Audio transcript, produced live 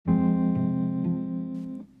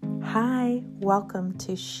Hi, welcome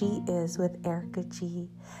to She Is with Erica G.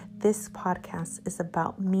 This podcast is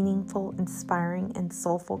about meaningful, inspiring, and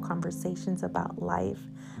soulful conversations about life,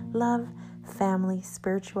 love, family,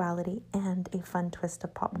 spirituality, and a fun twist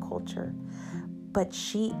of pop culture. But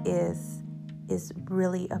She Is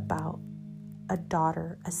really about a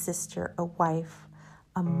daughter, a sister, a wife,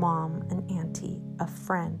 a mom, an auntie, a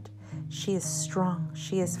friend. She is strong.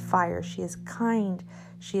 She is fire. She is kind.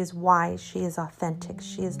 She is wise. She is authentic.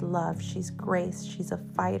 She is love. She's grace. She's a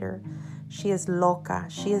fighter. She is loca.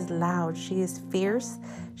 She is loud. She is fierce.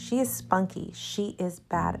 She is spunky. She is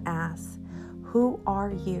badass. Who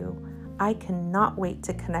are you? I cannot wait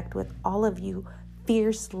to connect with all of you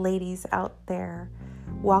fierce ladies out there.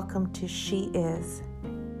 Welcome to She Is.